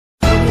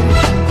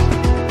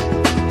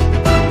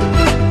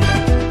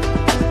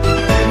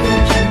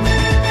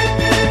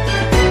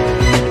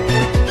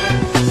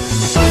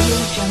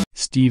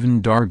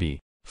Stephen Darby,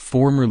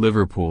 former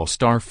Liverpool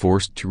star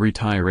forced to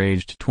retire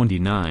aged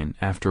 29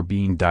 after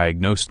being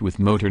diagnosed with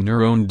motor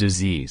neurone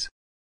disease.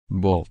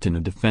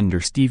 Bolton defender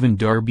Stephen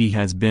Darby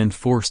has been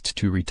forced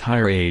to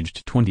retire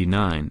aged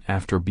 29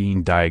 after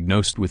being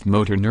diagnosed with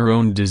motor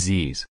neurone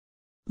disease.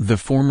 The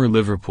former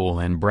Liverpool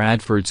and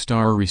Bradford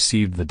star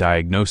received the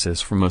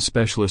diagnosis from a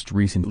specialist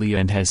recently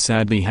and has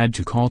sadly had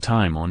to call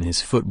time on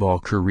his football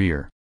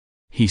career.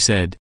 He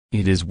said,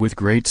 "It is with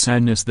great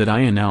sadness that I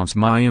announce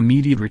my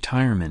immediate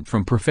retirement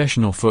from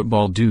professional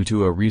football due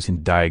to a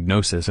recent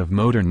diagnosis of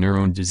motor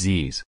neurone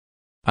disease.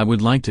 I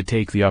would like to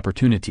take the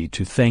opportunity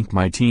to thank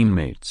my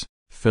teammates,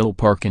 Phil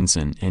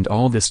Parkinson and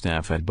all the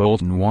staff at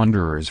Bolton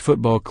Wanderers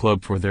Football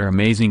Club for their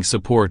amazing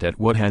support at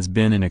what has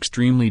been an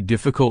extremely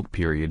difficult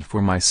period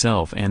for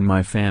myself and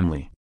my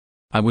family.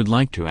 I would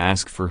like to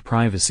ask for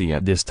privacy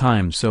at this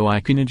time so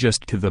I can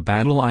adjust to the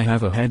battle I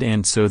have ahead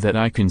and so that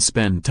I can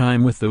spend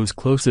time with those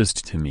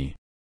closest to me."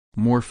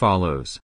 More follows.